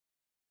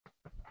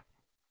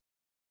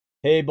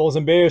Hey, Bulls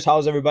and Bears,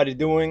 how's everybody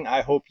doing?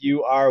 I hope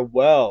you are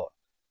well.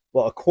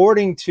 Well,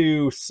 according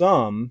to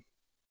some,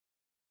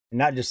 and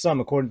not just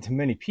some, according to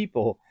many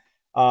people,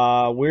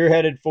 we're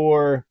headed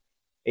for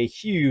a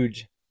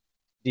huge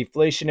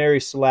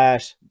deflationary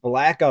slash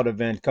blackout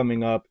event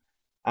coming up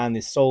on the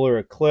solar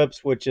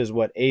eclipse, which is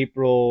what,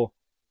 April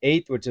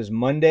 8th, which is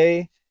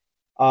Monday.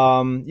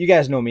 You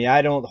guys know me,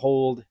 I don't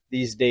hold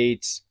these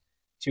dates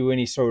to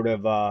any sort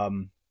of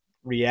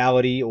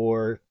reality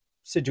or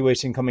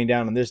situation coming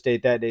down on this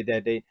date, that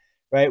date,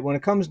 right? When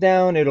it comes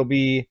down, it'll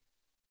be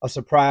a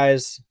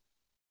surprise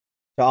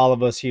to all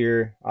of us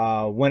here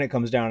when it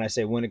comes down. I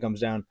say when it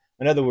comes down.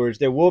 In other words,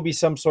 there will be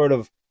some sort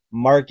of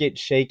market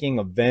shaking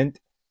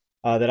event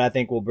that I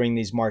think will bring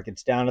these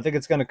markets down. I think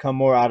it's going to come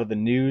more out of the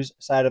news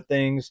side of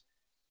things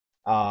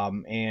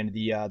and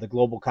the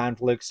global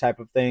conflicts type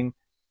of thing.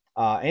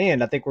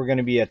 And I think we're going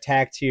to be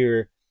attacked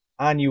here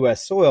on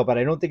U.S. soil, but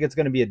I don't think it's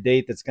going to be a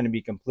date that's going to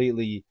be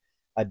completely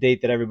a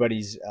date that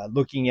everybody's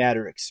looking at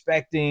or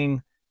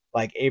expecting,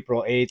 like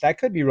April 8th. I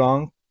could be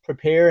wrong.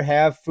 Prepare,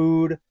 have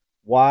food,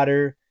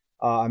 water,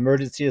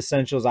 emergency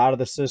essentials out of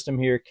the system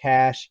here,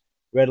 cash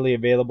readily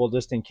available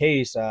just in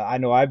case. I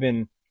know I've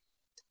been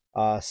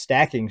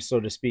stacking, so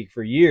to speak,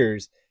 for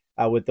years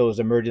with those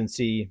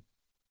emergency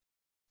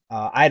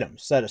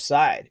items set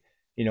aside,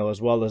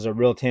 as well as a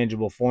real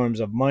tangible forms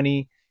of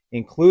money,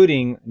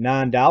 including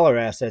non-dollar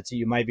assets that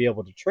you might be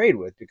able to trade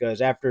with. Because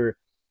after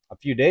a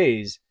few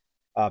days,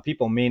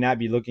 people may not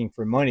be looking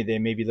for money; they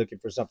may be looking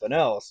for something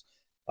else.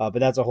 But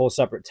that's a whole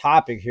separate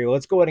topic here.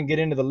 Let's go ahead and get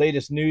into the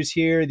latest news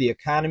here. The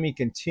economy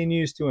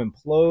continues to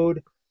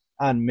implode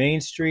on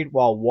Main Street,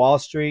 while Wall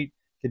Street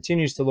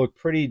continues to look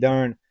pretty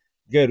darn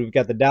good. We've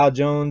got the Dow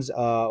Jones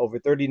over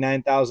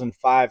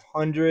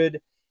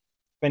 39,500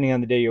 depending on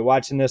the day you're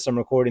watching this. I'm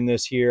recording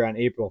this here on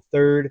April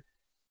 3rd.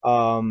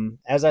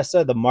 As I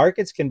said, the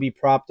markets can be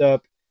propped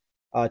up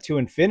to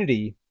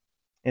infinity.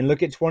 And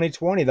look at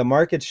 2020. The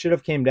markets should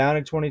have came down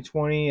in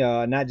 2020.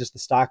 Not just the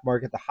stock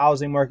market, the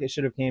housing market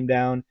should have came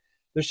down.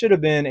 There should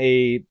have been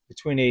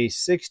between a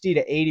 60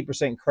 to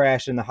 80%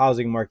 crash in the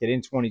housing market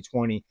in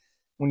 2020.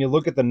 When you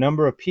look at the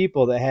number of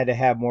people that had to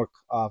have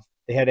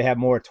they had to have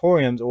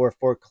moratoriums or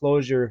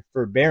foreclosure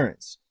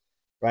forbearance,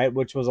 right?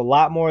 Which was a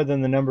lot more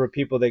than the number of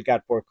people that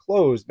got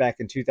foreclosed back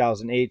in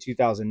 2008,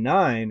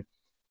 2009.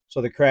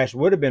 So the crash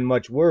would have been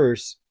much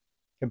worse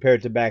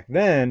compared to back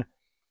then.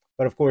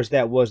 But of course,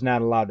 that was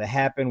not allowed to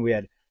happen. We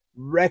had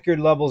record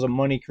levels of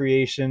money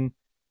creation,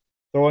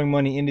 throwing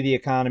money into the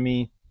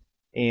economy.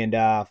 And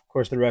of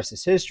course, the rest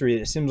is history.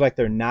 It seems like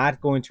they're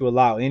not going to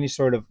allow any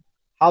sort of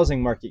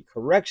housing market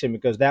correction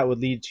because that would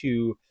lead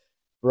to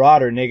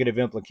broader negative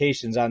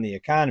implications on the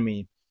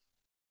economy.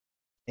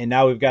 And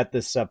now we've got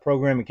this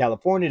program in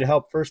California to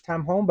help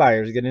first-time home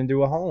buyers get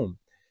into a home.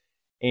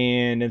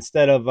 And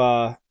instead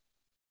of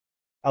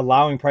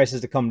allowing prices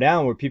to come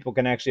down where people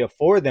can actually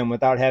afford them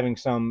without having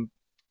some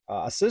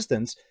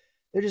assistance,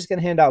 they're just going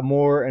to hand out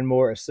more and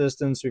more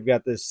assistance. We've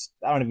got this,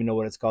 I don't even know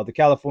what it's called, the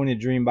California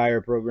Dream Buyer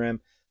Program,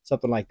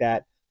 something like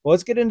that. Well,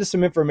 let's get into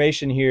some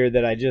information here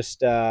that I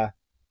just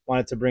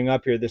wanted to bring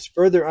up here. This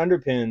further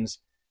underpins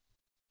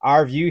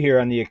our view here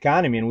on the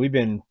economy, and we've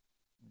been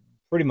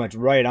pretty much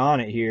right on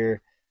it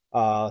here.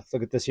 Let's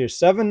look at this here.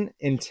 7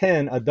 in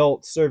 10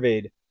 adults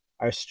surveyed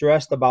are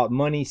stressed about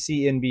money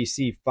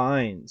CNBC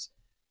finds.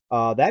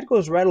 That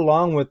goes right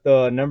along with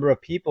the number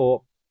of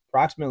people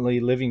approximately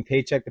living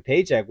paycheck to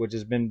paycheck, which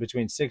has been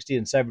between 60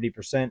 and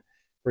 70%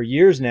 for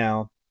years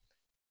now.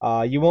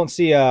 You won't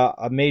see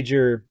a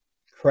major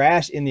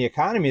crash in the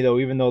economy, though,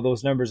 even though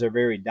those numbers are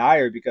very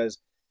dire, because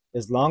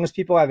as long as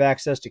people have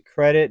access to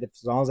credit,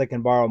 as long as they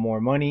can borrow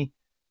more money,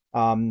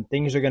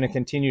 things are going to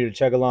continue to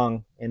chug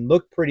along and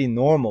look pretty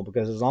normal,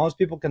 because as long as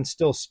people can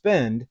still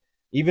spend,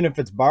 even if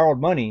it's borrowed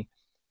money,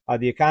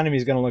 the economy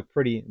is going to look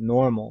pretty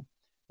normal,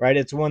 right?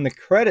 It's when the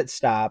credit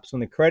stops, when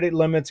the credit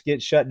limits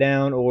get shut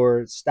down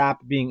or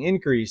stop being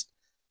increased,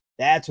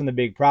 that's when the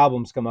big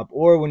problems come up,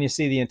 or when you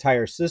see the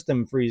entire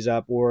system freeze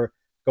up or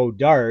go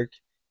dark.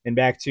 And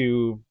back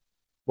to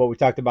what we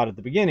talked about at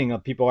the beginning,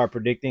 of people are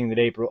predicting that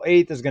April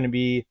 8th is going to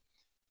be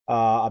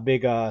a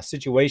big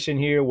situation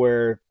here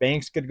where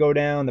banks could go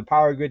down, the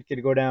power grid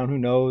could go down, who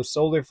knows,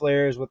 solar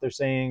flares, what they're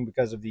saying,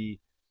 because of the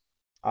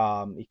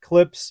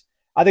eclipse.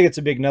 I think it's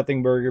a big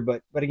nothing burger,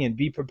 but again,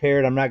 be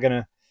prepared. I'm not going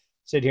to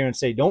sit here and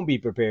say don't be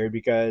prepared,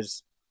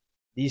 because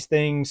these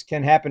things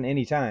can happen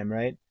anytime,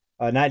 right?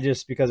 Not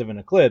just because of an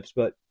eclipse,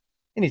 but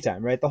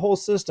anytime, right? The whole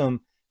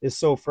system is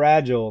so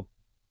fragile.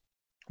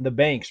 The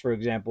banks, for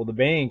example, the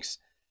banks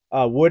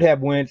would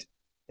have went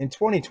in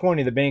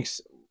 2020. The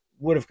banks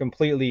would have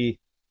completely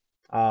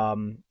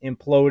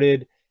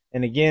imploded,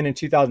 and again in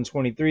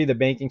 2023, the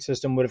banking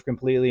system would have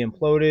completely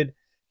imploded.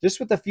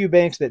 Just with a few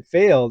banks that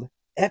failed,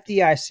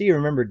 FDIC,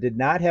 remember, did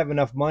not have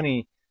enough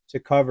money to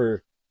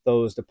cover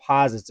those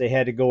deposits. They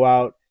had to go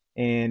out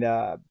and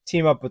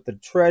team up with the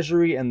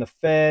Treasury and the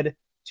Fed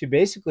to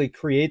basically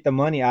create the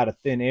money out of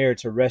thin air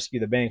to rescue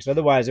the banks.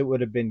 Otherwise, it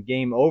would have been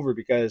game over,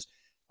 because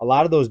a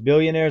lot of those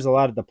billionaires, a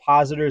lot of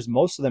depositors,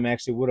 most of them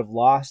actually would have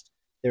lost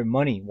their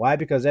money. Why?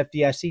 Because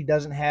FDIC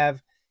doesn't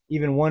have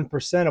even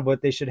 1% of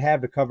what they should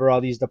have to cover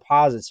all these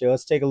deposits. Here,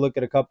 let's take a look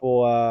at a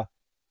couple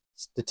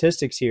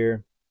statistics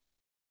here.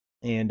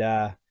 And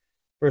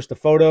first, a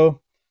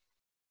photo.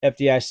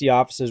 FDIC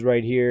offices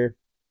right here.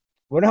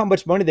 Wonder how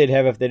much money they'd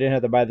have if they didn't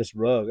have to buy this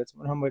rug. That's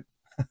wonder how much.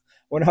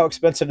 Wonder how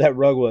expensive that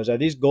rug was. Are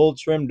these gold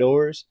trim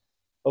doors?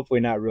 Hopefully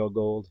not real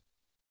gold.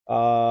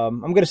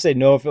 I'm gonna say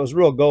no. If it was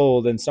real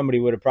gold, then somebody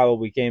would have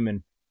probably came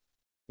and,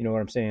 you know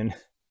what I'm saying,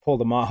 pulled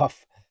them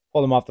off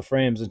the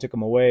frames and took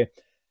them away.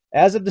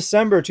 As of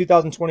December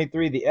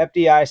 2023, the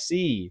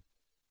FDIC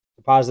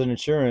deposit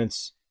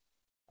insurance,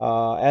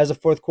 as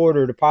of fourth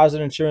quarter,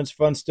 deposit insurance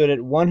fund stood at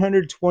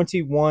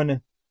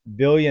 $121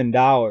 billion.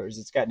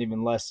 It's gotten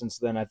even less since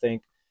then, I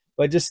think,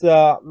 but just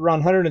around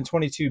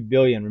 122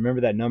 billion. Remember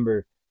that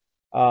number.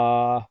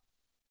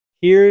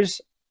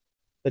 Here's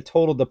the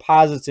total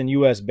deposits in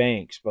U.S.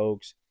 banks,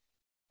 folks.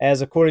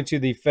 As according to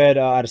the Fed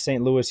out of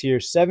St. Louis here,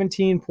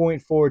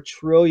 $17.4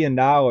 trillion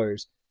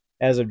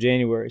as of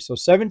January. So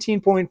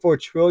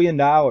 $17.4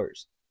 trillion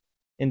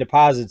in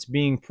deposits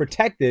being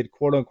protected,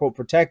 quote unquote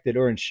protected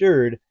or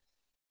insured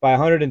by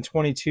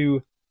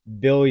 $122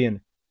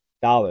 billion,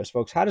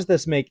 folks. How does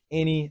this make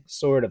any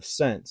sort of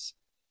sense?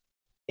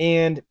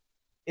 And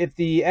if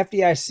the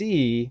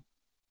FDIC,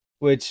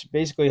 which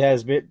basically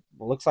has,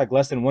 looks like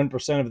less than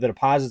 1% of the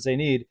deposits they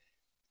need,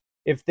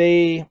 if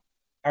they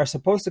are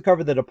supposed to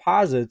cover the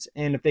deposits,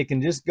 and if they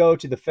can just go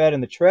to the Fed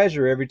and the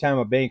Treasury every time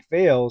a bank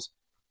fails,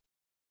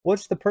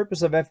 what's the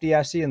purpose of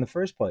FDIC in the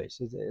first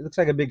place? It looks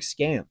like a big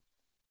scam,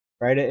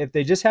 right? If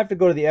they just have to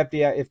go to the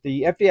FDIC, if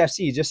the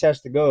FDIC just has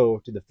to go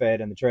to the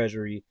Fed and the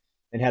Treasury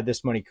and have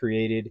this money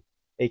created,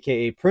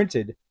 aka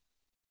printed,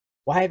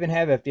 why even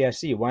have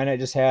FDIC? Why not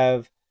just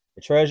have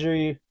the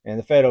Treasury and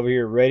the Fed over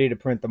here ready to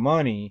print the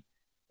money?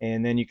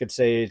 And then you could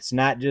say it's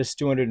not just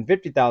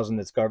 250,000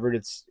 that's covered,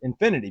 it's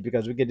infinity,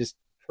 because we could just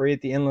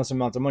create the endless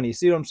amounts of money. You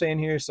see what I'm saying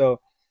here? So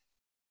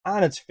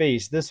on its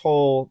face, this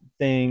whole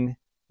thing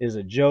is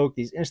a joke.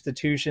 These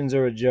institutions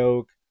are a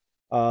joke.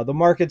 The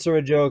markets are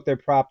a joke. They're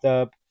propped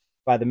up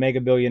by the mega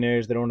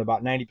billionaires that own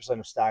about 90%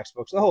 of stocks,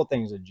 folks. The whole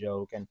thing's a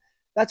joke. And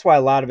that's why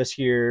a lot of us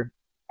here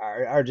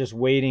are just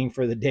waiting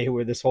for the day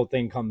where this whole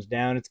thing comes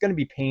down. It's going to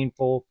be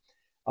painful.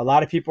 A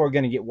lot of people are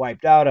going to get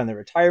wiped out on their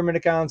retirement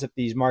accounts if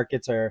these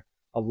markets are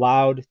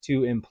allowed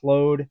to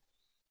implode.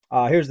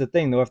 Here's the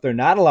thing, though. If they're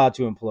not allowed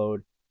to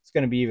implode, it's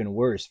going to be even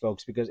worse,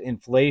 folks, because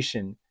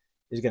inflation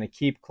is going to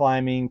keep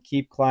climbing,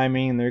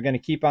 and they're going to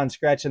keep on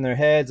scratching their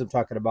heads. I'm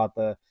talking about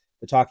the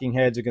talking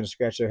heads are going to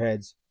scratch their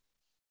heads.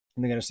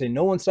 And they're going to say,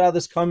 no one saw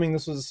this coming.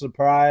 This was a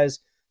surprise.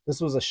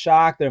 This was a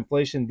shock. The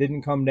inflation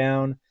didn't come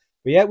down.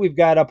 But yet we've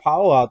got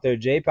Powell out there,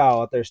 Jay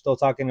Powell out there, still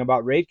talking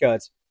about rate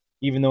cuts,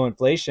 even though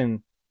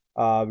inflation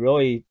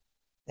really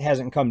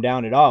hasn't come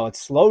down at all.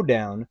 It's slowed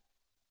down,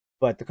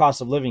 but the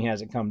cost of living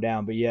hasn't come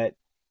down. But yet,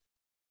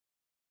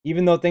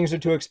 even though things are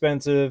too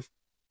expensive,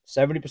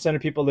 70%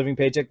 of people living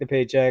paycheck to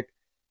paycheck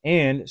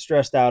and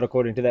stressed out,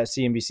 according to that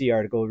CNBC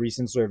article,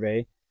 recent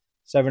survey,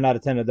 7 out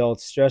of 10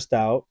 adults stressed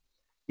out.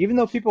 Even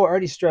though people are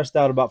already stressed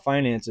out about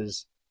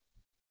finances,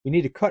 we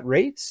need to cut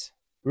rates?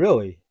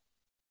 Really?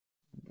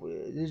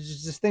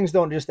 Just things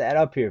don't just add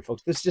up here,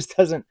 folks. This just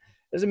doesn't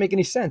make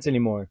any sense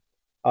anymore.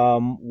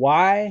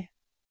 Why?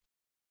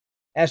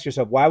 Ask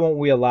yourself, why won't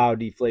we allow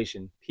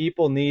deflation?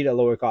 People need a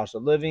lower cost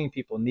of living.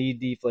 People need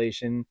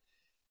deflation.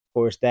 Of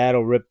course,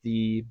 that'll rip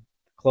the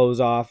clothes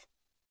off,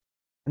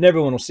 and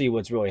everyone will see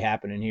what's really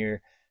happening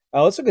here.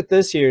 Let's look at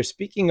this here.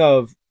 Speaking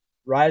of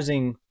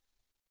rising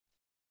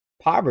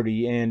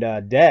poverty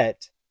and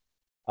debt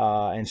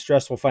and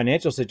stressful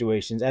financial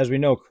situations, as we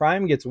know,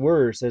 crime gets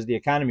worse as the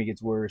economy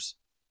gets worse.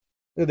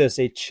 Look at this,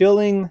 a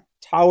chilling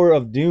tower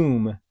of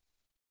doom.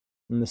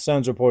 And the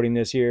Sun's reporting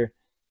this here.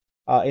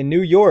 In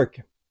New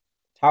York,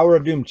 Tower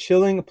of Doom,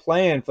 chilling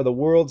plan for the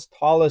world's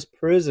tallest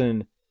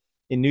prison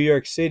in New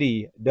York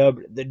City,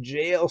 dubbed the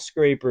Jail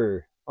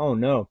Scraper. Oh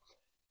no.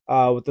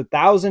 With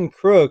 1,000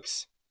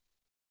 crooks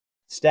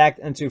stacked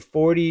into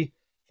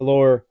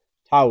 40-floor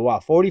tower. Wow,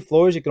 40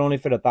 floors, you can only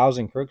fit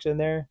 1,000 crooks in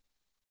there?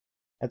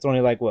 That's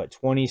only like, what,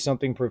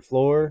 20-something per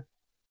floor?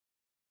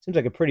 Seems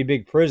like a pretty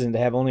big prison to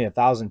have only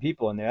 1,000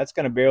 people in there. That's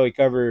going to barely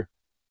cover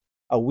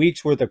a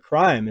week's worth of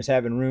crime, is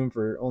having room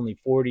for only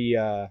 40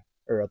 or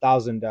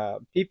 1,000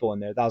 people in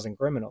there, 1,000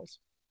 criminals.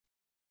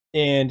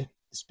 And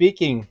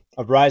speaking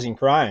of rising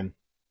crime,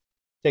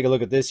 take a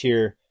look at this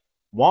here.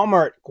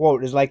 Walmart,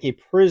 quote, is like a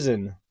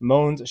prison,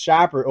 moans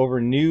shopper over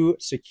new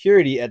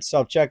security at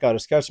self-checkout,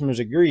 as customers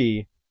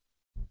agree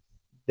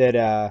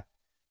that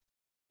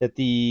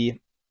the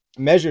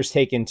measures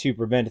taken to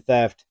prevent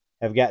theft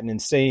have gotten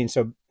insane.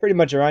 So pretty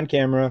much you're on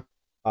camera.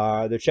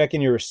 They're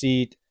checking your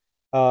receipt.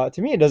 To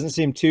me, it doesn't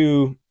seem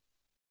too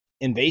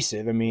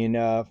invasive. I mean,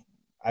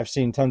 I've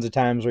seen tons of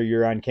times where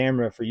you're on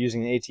camera for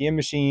using the ATM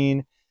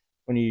machine,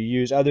 when you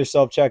use other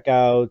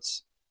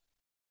self-checkouts.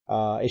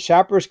 A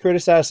shoppers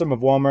criticized some of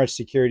Walmart's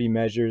security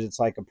measures. It's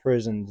like a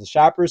prison. The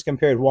shoppers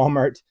compared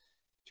Walmart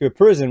to a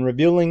prison,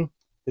 revealing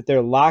that there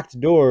are locked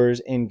doors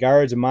and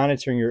guards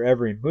monitoring your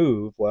every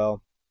move.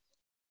 Well,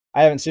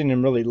 I haven't seen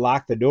them really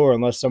lock the door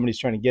unless somebody's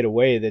trying to get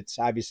away that's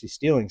obviously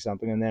stealing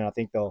something, and then I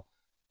think they'll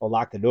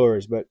lock the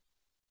doors. But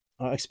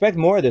expect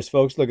more of this,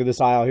 folks. Look at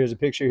this aisle. Here's a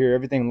picture here.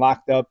 Everything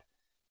locked up.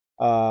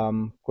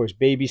 Of course,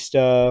 baby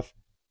stuff.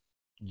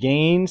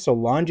 Gain, so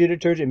laundry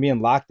detergent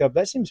being locked up.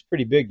 That seems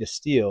pretty big to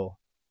steal.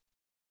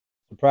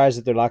 Surprised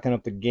that they're locking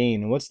up the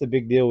Gain. And what's the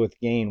big deal with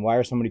Gain? Why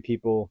are so many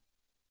people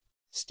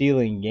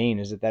stealing Gain?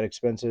 Is it that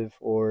expensive?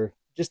 Or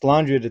just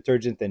laundry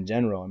detergent in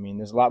general? I mean,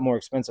 there's a lot more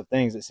expensive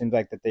things it seems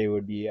like that they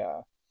would be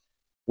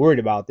worried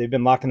about. They've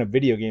been locking up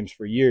video games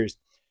for years.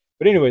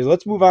 But anyways,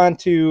 let's move on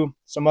to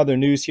some other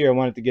news here I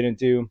wanted to get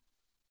into.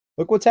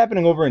 Look what's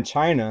happening over in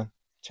China.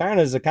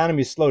 China's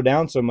economy slowed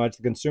down so much,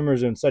 the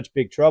consumers are in such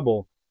big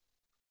trouble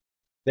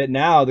that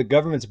now the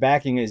government's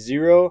backing a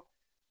zero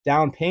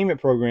down payment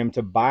program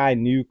to buy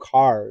new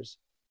cars.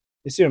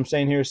 You see what I'm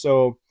saying here?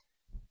 So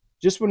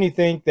just when you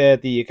think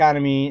that the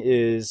economy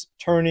is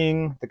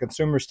turning, the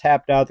consumer's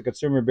tapped out, the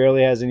consumer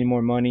barely has any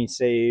more money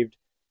saved,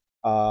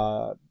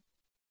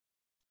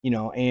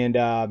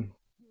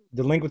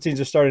 delinquencies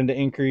are starting to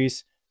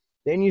increase,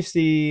 then you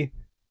see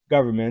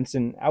governments,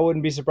 and I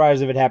wouldn't be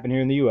surprised if it happened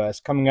here in the U.S.,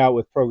 coming out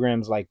with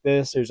programs like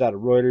this. Here's out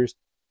of Reuters.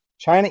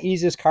 China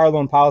eases car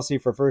loan policy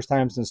for first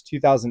time since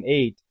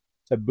 2008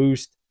 to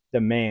boost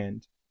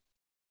demand.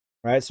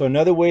 Right? So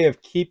another way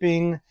of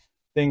keeping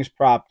things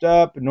propped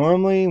up.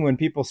 Normally, when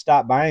people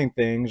stop buying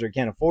things or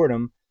can't afford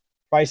them,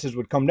 prices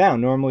would come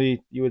down.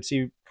 Normally, you would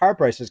see car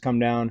prices come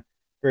down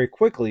very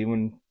quickly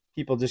when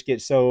people just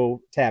get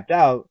so tapped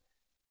out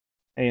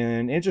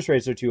and interest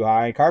rates are too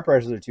high, car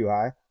prices are too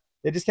high,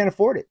 they just can't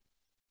afford it.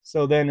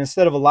 So then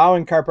instead of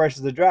allowing car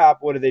prices to drop,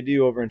 what do they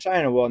do over in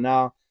China? Well,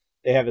 now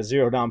they have a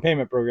zero down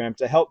payment program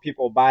to help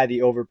people buy the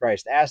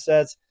overpriced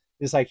assets.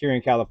 Just like here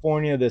in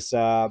California, this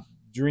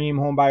Dream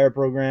Home Buyer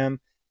program,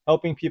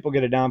 helping people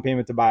get a down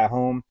payment to buy a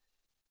home.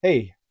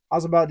 Hey,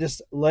 how's about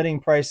just letting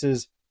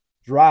prices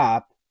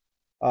drop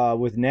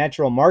with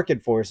natural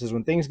market forces?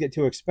 When things get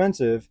too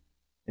expensive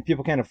and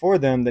people can't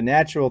afford them, the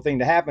natural thing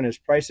to happen is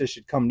prices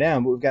should come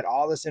down. But we've got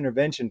all this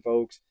intervention,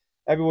 folks,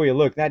 everywhere you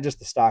look, not just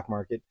the stock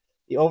market,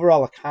 the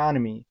overall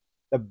economy,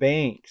 the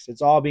banks,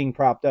 it's all being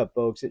propped up,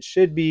 folks. It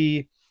should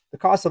be, the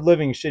cost of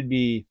living should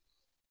be,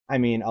 I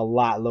mean, a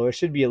lot lower. It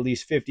should be at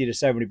least 50 to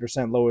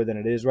 70% lower than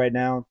it is right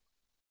now.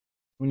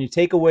 When you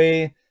take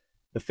away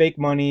the fake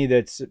money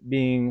that's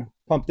being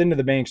pumped into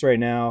the banks right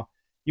now,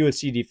 you would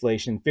see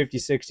deflation 50,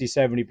 60,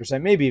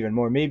 70%, maybe even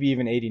more, maybe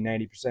even 80,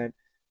 90%.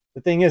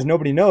 The thing is,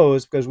 nobody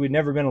knows because we've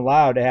never been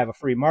allowed to have a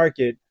free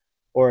market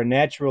or a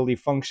naturally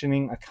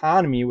functioning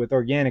economy with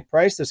organic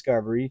price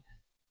discovery.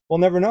 We'll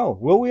never know.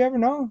 Will we ever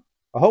know?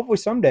 Hopefully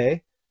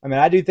someday. I mean,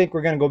 I do think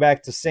we're going to go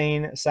back to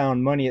sane,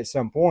 sound money at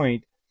some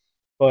point,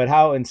 but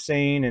how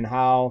insane and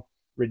how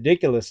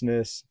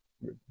ridiculousness,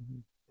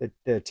 the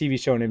TV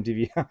show on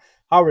MTV,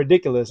 how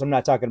ridiculous, I'm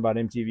not talking about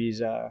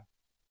MTV's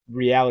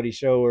reality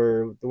show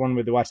or the one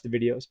where they watch the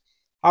videos.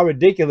 How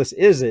ridiculous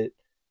is it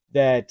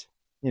that,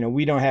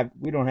 we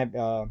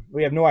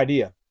have no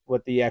idea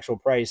what the actual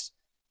price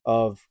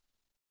of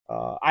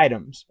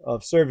items,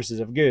 of services,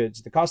 of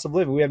goods, the cost of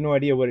living, we have no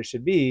idea what it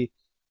should be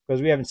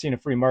because we haven't seen a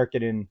free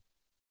market in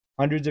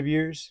hundreds of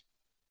years,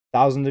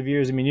 thousands of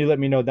years. I mean, you let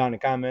me know down in the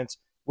comments.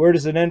 Where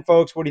does it end,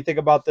 folks? What do you think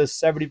about this?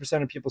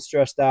 70% of people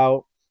stressed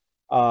out,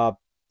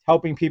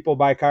 helping people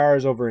buy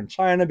cars over in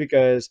China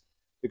because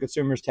the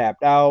consumers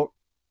tapped out.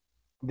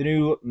 The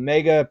new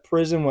mega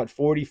prison,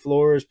 40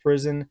 floors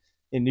prison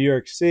in New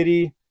York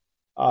City.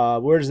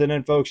 Where does it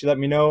end, folks? You let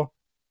me know.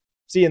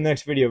 See you in the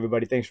next video,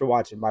 everybody. Thanks for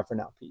watching. Bye for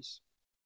now. Peace.